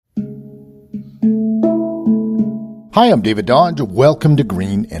Hi, I'm David Dodge. Welcome to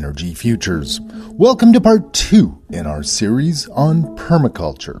Green Energy Futures. Welcome to part 2 in our series on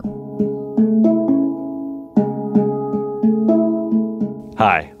permaculture.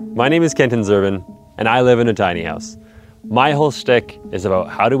 Hi, my name is Kenton Zervin, and I live in a tiny house. My whole shtick is about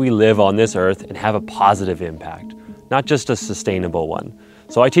how do we live on this earth and have a positive impact, not just a sustainable one.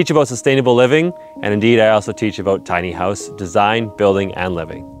 So I teach about sustainable living, and indeed I also teach about tiny house design, building, and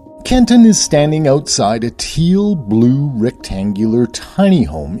living. Kenton is standing outside a teal-blue rectangular tiny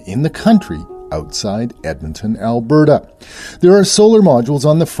home in the country outside Edmonton, Alberta. There are solar modules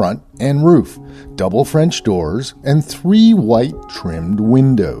on the front and roof, double French doors, and 3 white trimmed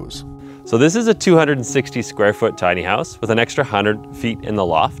windows. So this is a 260 square foot tiny house with an extra 100 feet in the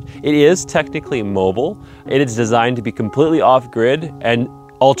loft. It is technically mobile. It is designed to be completely off-grid and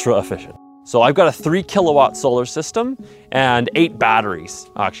ultra efficient. So I've got a 3 kilowatt solar system and 8 batteries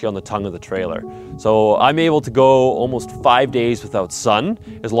actually on the tongue of the trailer. So I'm able to go almost 5 days without sun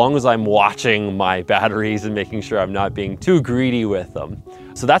as long as I'm watching my batteries and making sure I'm not being too greedy with them.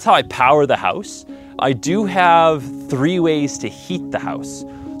 So that's how I power the house. I do have 3 ways to heat the house.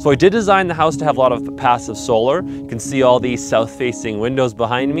 So I did design the house to have a lot of passive solar. You can see all these south-facing windows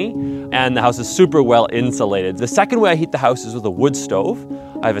behind me, and the house is super well insulated. The second way I heat the house is with a wood stove.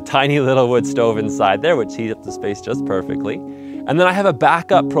 I have a tiny little wood stove inside there, which heats up the space just perfectly. And then I have a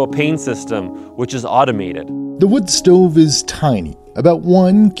backup propane system, which is automated. The wood stove is tiny, about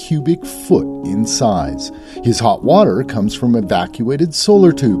 1 cubic foot in size. His hot water comes from evacuated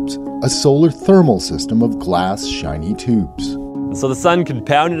solar tubes, a solar thermal system of glass shiny tubes. So the sun can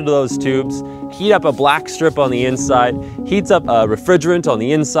pound into those tubes, heat up a black strip on the inside, heats up a refrigerant on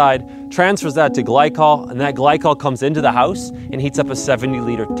the inside, transfers that to glycol, and that glycol comes into the house and heats up a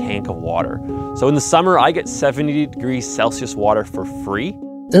 70-liter tank of water. So in the summer, I get 70 degrees Celsius water for free.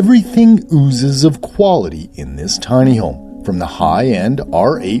 Everything oozes of quality in this tiny home, from the high-end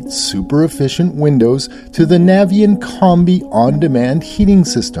R8 super-efficient windows to the Navien Combi on-demand heating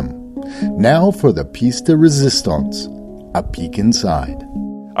system. Now for the piece de resistance. A peek inside.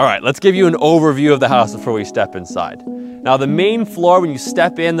 All right, let's give you an overview of the house before we step inside. Now, the main floor, when you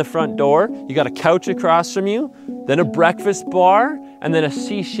step in the front door, you got a couch across from you, then a breakfast bar, and then a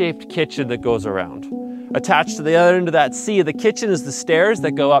C-shaped kitchen that goes around. Attached to the other end of that C of the kitchen is the stairs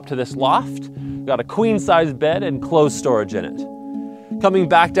that go up to this loft. We've got a queen-size bed and clothes storage in it. Coming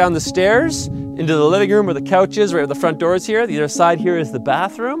back down the stairs into the living room where the couch is, right where the front door is here. The other side here is the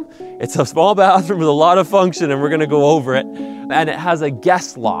bathroom. It's a small bathroom with a lot of function, and we're gonna go over it. And it has a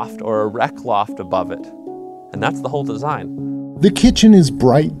guest loft or a rec loft above it. And that's the whole design. The kitchen is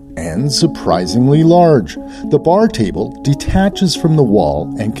bright and surprisingly large. The bar table detaches from the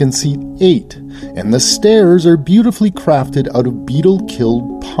wall and can seat 8, and the stairs are beautifully crafted out of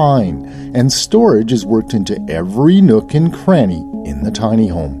beetle-killed pine, and storage is worked into every nook and cranny in the tiny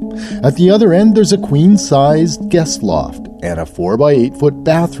home. At the other end, there's a queen-sized guest loft and a 4x8-foot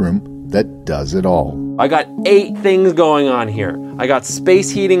bathroom that does it all. I got 8 things going on here. I got space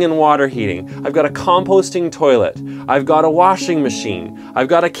heating and water heating. I've got a composting toilet. I've got a washing machine. I've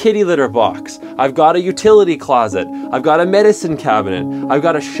got a kitty litter box. I've got a utility closet. I've got a medicine cabinet. I've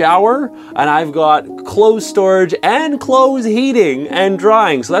got a shower, and I've got clothes storage and clothes heating and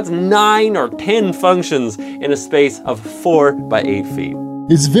drying. So that's 9 or 10 functions in a space of 4 by 8 feet.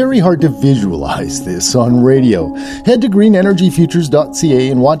 It's very hard to visualize this on radio. Head to greenenergyfutures.ca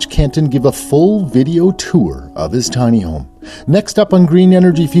and watch Kenton give a full video tour of his tiny home. Next up on Green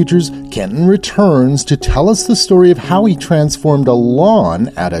Energy Futures, Kenton returns to tell us the story of how he transformed a lawn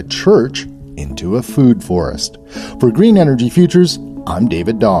at a church into a food forest. For Green Energy Futures, I'm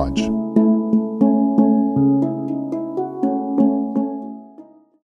David Dodge.